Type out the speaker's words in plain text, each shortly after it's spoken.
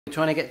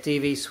Trying to get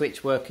DV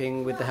switch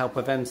working with the help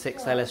of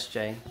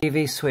m6lsj.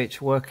 DV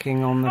switch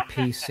working on the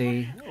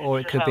PC, or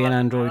it could be an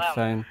Android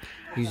phone,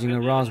 using a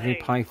Raspberry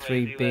Pi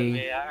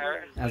 3b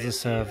as a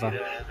server.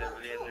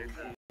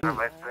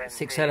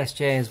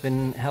 m6lsj has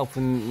been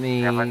helping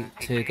me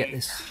to get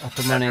this up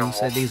and running,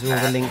 so these are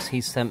all the links he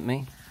sent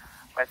me.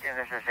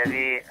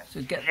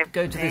 So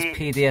go to this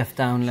PDF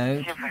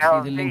download,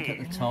 see the link at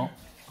the top,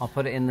 I'll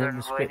put it in the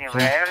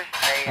description,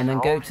 and then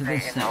go to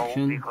this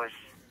section.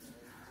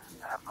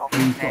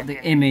 You've got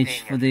the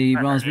image for the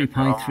Raspberry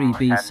Pi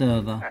 3b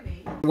server.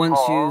 Once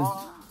you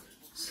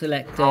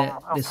select it,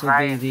 this will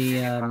be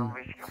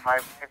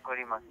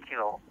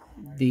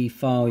the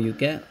file you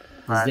get,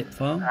 the zip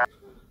file.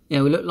 Yeah,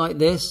 it will look like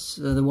this.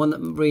 The one that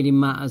really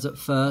matters at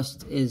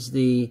first is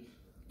the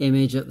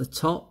image at the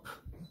top,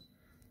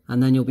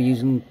 and then you'll be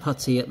using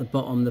putty at the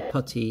bottom, the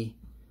putty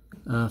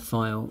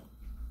file.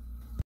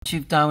 Once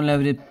you've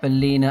downloaded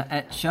Berliner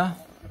Etcher,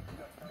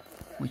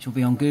 which will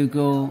be on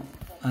Google,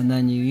 and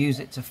then you use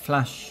it to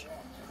flash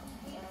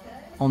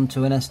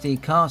onto an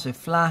SD card. So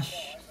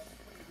flash,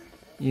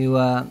 you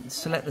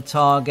select the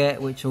target,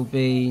 which will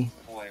be,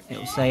 it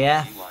will say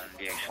F.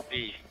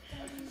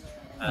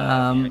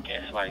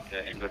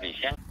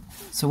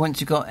 So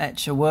once you've got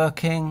Etcher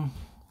working,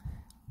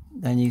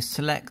 then you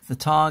select the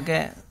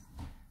target,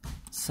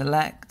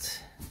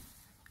 select,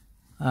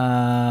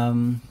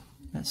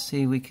 let's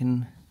see, we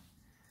can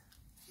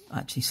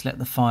actually select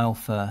the file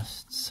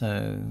first.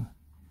 So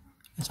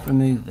let's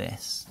remove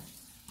this.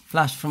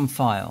 Flash from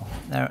file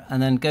there,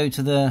 and then go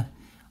to the,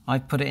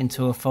 I've put it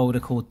into a folder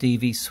called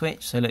DV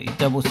switch. So look, you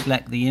double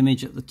select the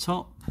image at the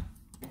top,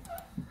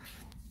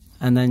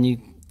 and then you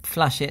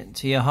flash it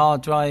to your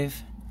hard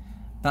drive.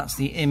 That's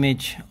the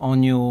image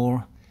on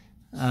your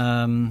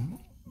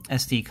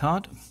SD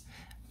card.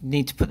 You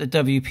need to put the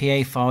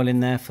WPA file in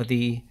there for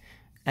the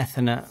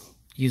Ethernet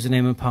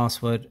username and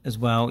password as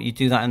well. You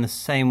do that in the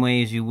same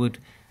way as you would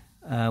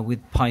with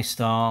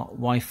Pi3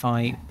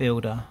 Wi-Fi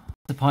Builder.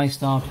 The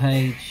Pi3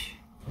 page,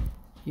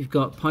 you've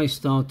got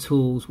Pi3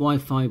 Tools,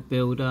 Wi-Fi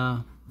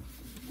Builder.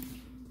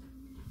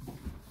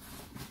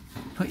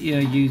 Put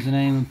your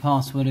username and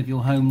password of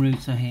your home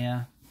router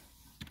here,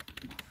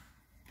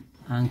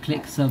 and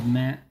click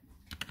Submit,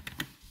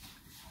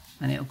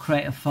 and it'll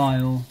create a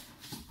file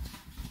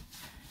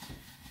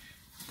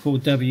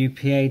called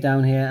WPA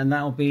down here, and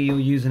that'll be your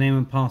username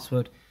and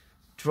password.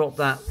 Drop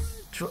that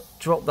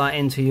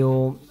into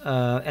your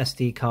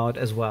SD card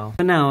as well.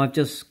 For now, I've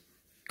just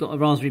got a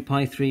Raspberry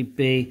Pi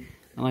 3b,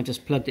 and I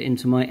just plugged it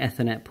into my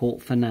Ethernet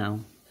port for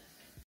now.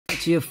 Go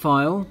to your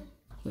file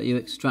that you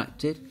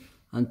extracted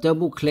and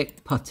double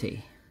click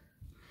Putty,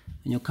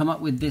 and you'll come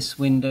up with this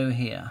window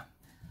here.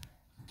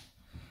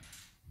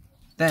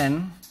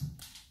 Then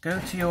go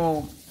to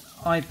your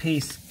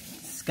IP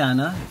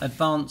scanner,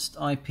 advanced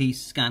IP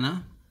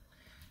scanner,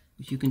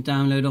 which you can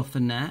download off the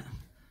net,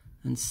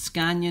 and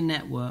scan your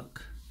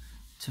network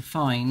to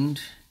find,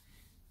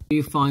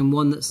 you find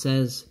one that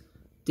says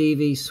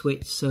DV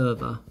switch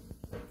server,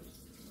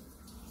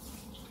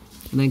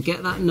 and then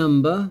get that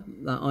number,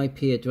 that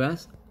IP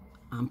address,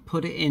 and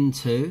put it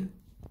into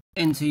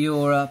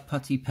your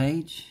putty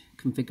page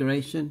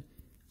configuration.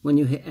 When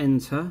you hit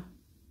enter,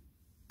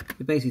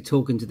 you're basically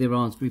talking to the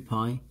Raspberry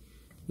Pi.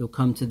 You'll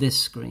come to this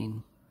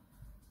screen.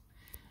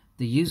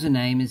 The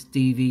username is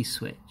DV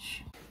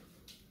switch.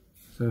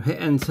 So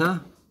hit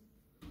enter,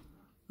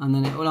 and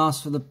then it will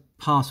ask for the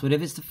password.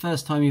 If it's the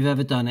first time you've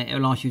ever done it, it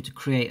will ask you to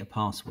create a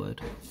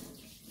password.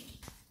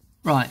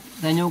 Right,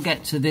 then you'll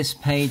get to this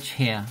page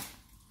here.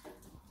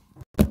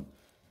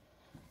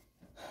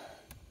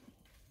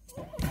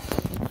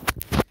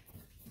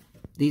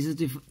 These are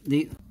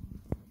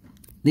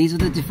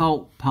the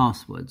default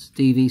passwords,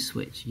 DV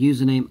switch,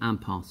 username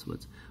and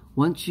passwords.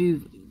 Once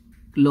you've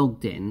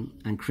logged in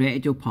and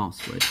created your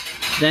password,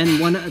 then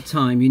one at a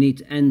time you need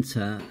to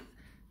enter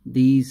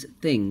these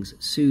things,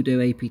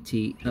 sudo apt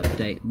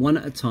update, one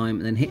at a time,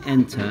 and then hit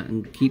enter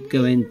and keep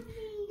going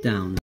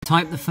down.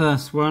 Type the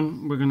first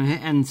one, we're going to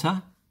hit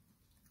enter.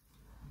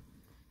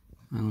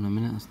 Hang on a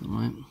minute, that's not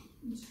right.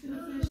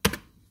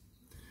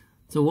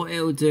 So what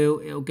it'll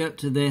do, it'll go up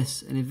to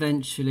this, and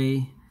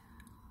eventually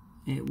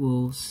it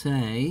will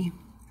say,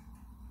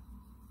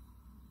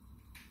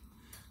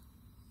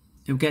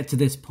 it'll get to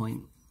this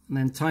point, and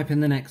then type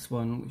in the next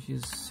one, which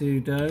is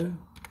sudo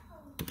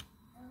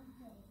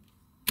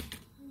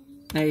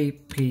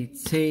apt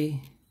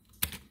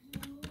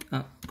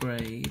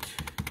upgrade,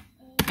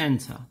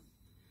 enter.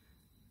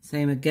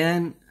 Same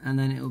again, and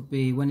then it will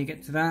be, when you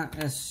get to that,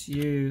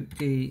 sudo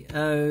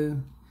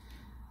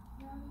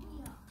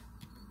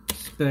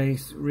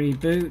space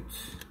reboot,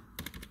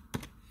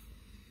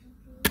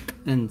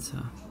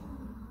 enter.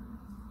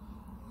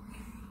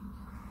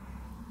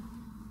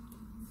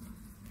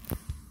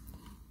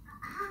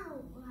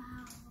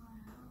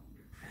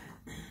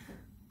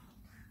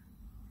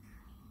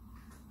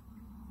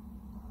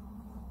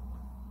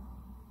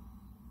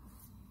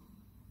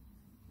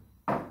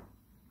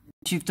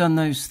 Once you've done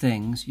those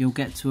things, you'll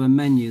get to a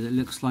menu that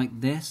looks like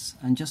this,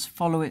 and just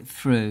follow it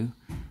through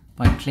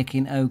by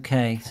clicking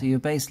OK. So you're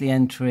basically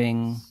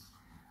entering,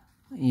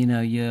 you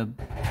know, your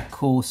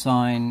call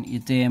sign,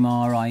 your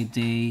DMR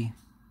ID.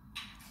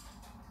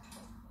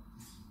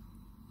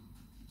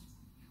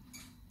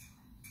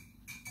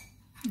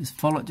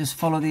 Just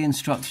follow the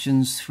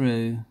instructions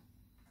through.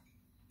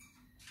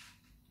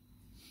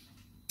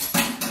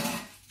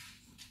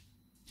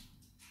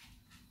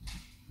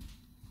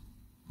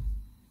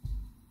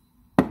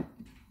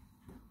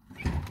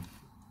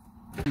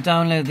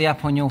 Download the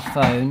app on your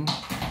phone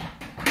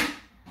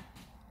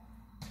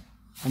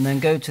and then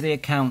go to the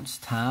Accounts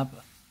tab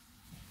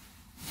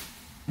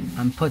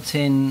and put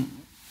in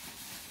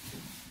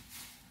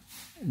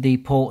the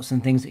ports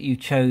and things that you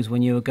chose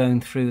when you were going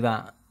through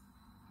that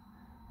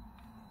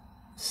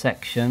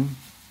section.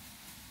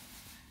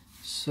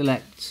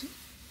 Select,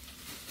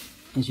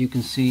 as you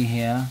can see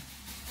here,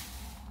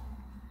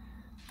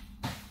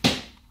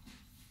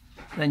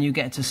 then you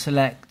get to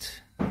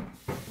select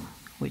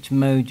which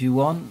mode you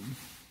want.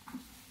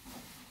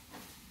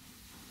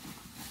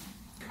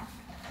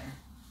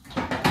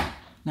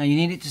 Now you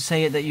need it to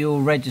say that you're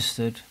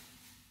registered.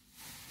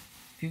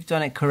 If you've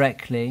done it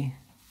correctly,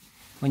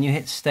 when you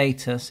hit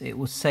status it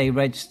will say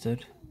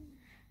registered.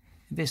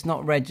 If it's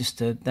not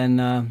registered,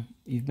 then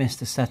you've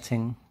missed a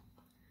setting.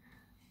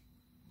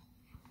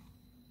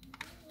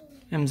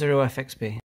 m0fxb.